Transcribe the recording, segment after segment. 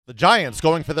The Giants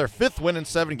going for their 5th win in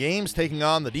 7 games, taking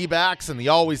on the D-backs, and the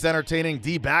always entertaining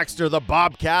D. Baxter, the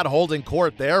Bobcat, holding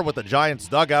court there with the Giants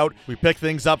dugout. We pick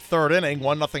things up 3rd inning,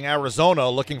 1-0 Arizona,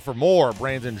 looking for more.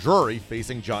 Brandon Drury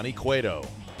facing Johnny Cueto.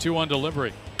 2-1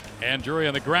 delivery. And Drury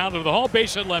on the ground to the whole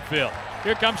base at left field.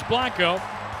 Here comes Blanco.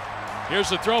 Here's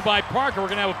the throw by Parker. We're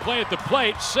going to have a play at the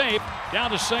plate. Safe.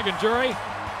 Down to second, Drury.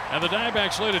 And the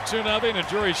Diamondbacks lead at 2-0, and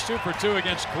Drury's 2 for 2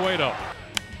 against Cueto.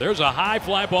 There's a high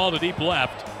fly ball to deep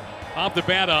left. Off the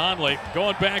bat of Hundley.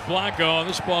 Going back Blanco, and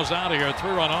this ball's out of here.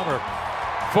 3-run homer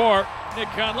for Nick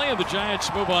Hundley, and the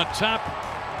Giants move on top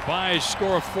by a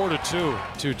score of 4-2.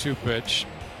 2-2 pitch.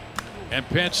 And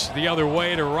pitch the other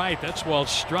way to right. That's well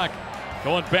struck.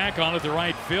 Going back on it, the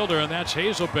right fielder, and that's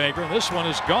Hazelbaker. And this one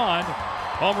is gone.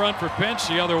 Home run for Pence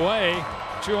the other way.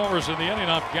 2 homers in the inning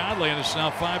off Godley, and it's now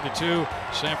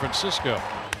 5-2 San Francisco.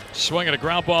 Swinging a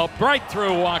ground ball right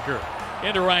through Walker.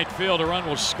 Into right field, a run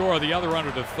will score, the other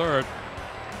runner to third.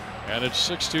 And it's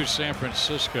 6-2 San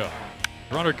Francisco.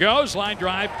 Runner goes, line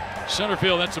drive, center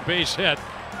field, that's a base hit.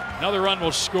 Another run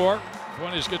will score.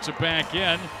 Fuentes gets it back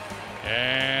in.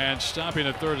 And stopping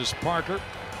at third is Parker.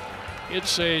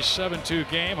 It's a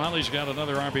 7-2 game. Hundley's got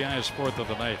another RBI, his 4th of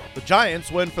the night. The Giants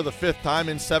win for the 5th time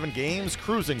in 7 games,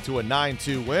 cruising to a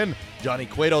 9-2 win. Johnny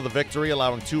Cueto the victory,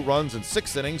 allowing 2 runs in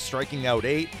 6 innings, striking out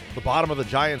 8. The bottom of the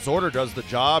Giants order does the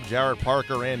job. Jared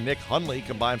Parker and Nick Hundley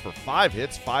combined for 5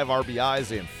 hits, 5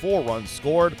 RBIs, and 4 runs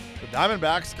scored. The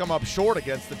Diamondbacks come up short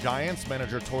against the Giants.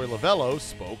 Manager Torey Lovullo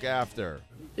spoke after.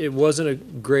 It wasn't a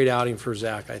great outing for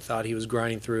Zach. I thought he was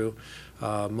grinding through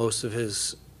most of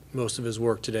his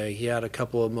work today. He had a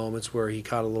couple of moments where he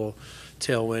caught a little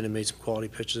tailwind and made some quality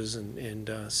pitches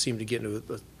and seemed to get into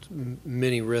a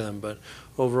mini rhythm. But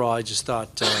overall, I just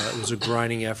thought it was a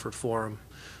grinding effort for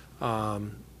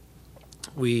him.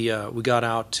 We got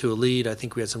out to a lead. I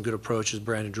think we had some good approaches.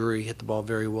 Brandon Drury hit the ball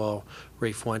very well.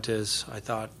 Ray Fuentes, I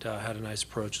thought, had a nice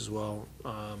approach as well,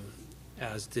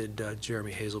 as did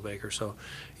Jeremy Hazelbaker. So,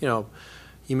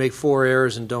 you make 4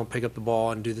 errors and don't pick up the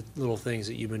ball and do the little things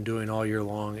that you've been doing all year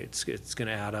long, it's going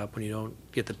to add up. When you don't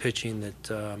get the pitching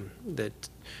that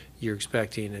you're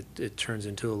expecting, it turns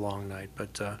into a long night.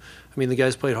 But the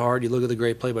guys played hard. You look at the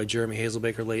great play by Jeremy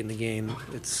Hazelbaker late in the game.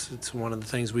 It's one of the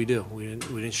things we do. We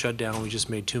didn't shut down. We just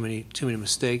made too many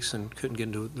mistakes and couldn't get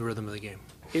into the rhythm of the game.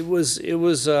 It was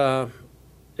a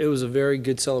very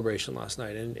good celebration last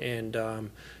night,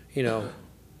 and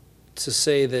to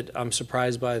say that I'm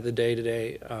surprised by the day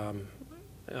today, I'm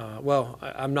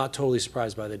not totally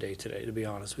surprised by the day today, to be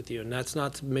honest with you. And that's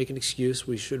not to make an excuse.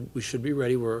 We should be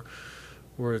ready. We're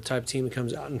a type of team that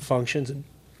comes out and functions and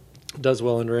does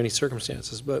well under any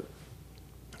circumstances. But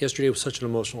yesterday was such an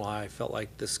emotional high. I felt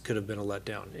like this could have been a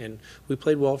letdown. And we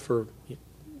played well for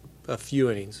a few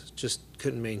innings, just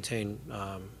couldn't maintain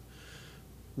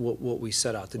what we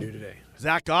set out to do today.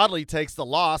 Zach Godley takes the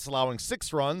loss, allowing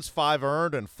 6 runs, 5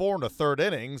 earned, and 4 in the 3rd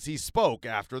innings. He spoke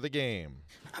after the game.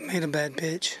 I made a bad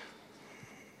pitch,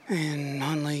 and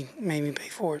Hundley made me pay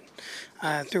for it.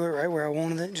 I threw it right where I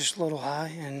wanted it, just a little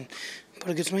high, and put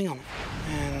a good swing on it.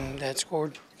 And that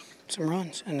scored some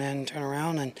runs, and then turned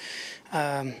around and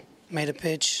made a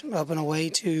pitch up and away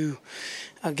to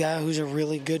a guy who's a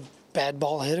really good bad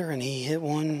ball hitter, and he hit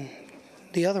one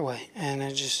the other way. And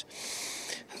it just...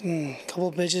 a couple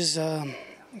of pitches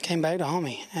came back to haunt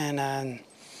me, and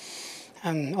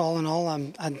all in all,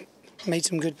 I made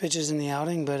some good pitches in the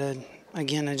outing, but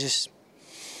again, they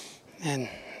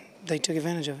took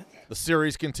advantage of it. The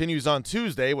series continues on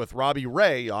Tuesday with Robbie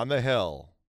Ray on the hill.